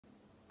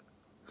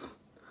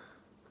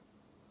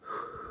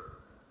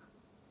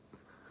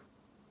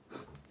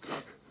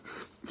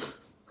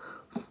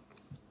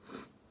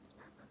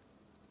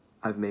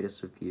I've made a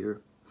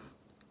severe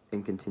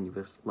and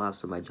continuous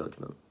lapse of my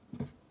judgment.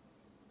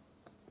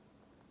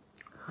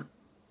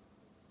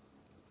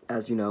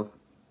 As you know,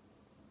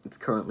 it's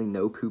currently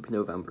No Poop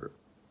November.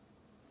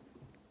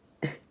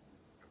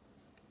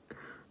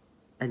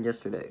 And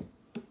yesterday,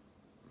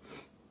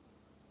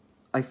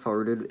 I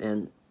farted,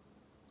 and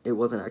it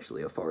wasn't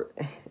actually a fart.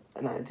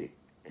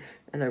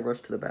 And I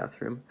rushed to the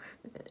bathroom,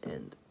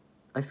 and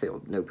I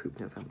failed No Poop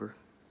November.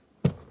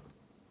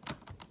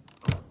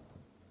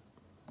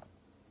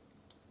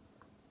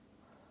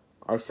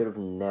 I should have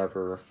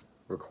never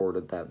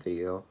recorded that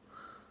video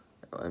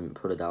and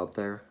put it out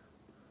there.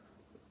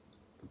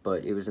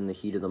 But it was in the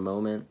heat of the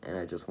moment, and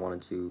I just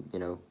wanted to, you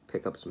know,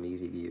 pick up some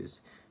easy views.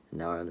 And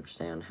now I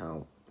understand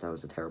how that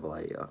was a terrible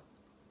idea.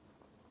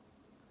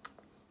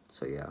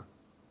 So yeah.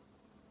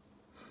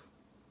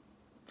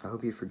 I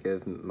hope you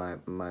forgive my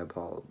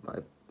apology.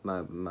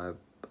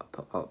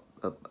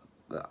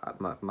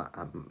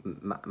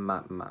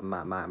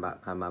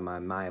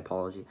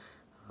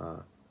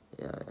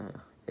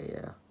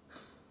 Yeah.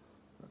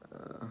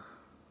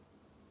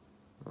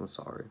 I'm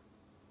sorry.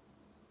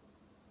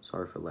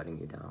 Sorry for letting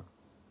you down.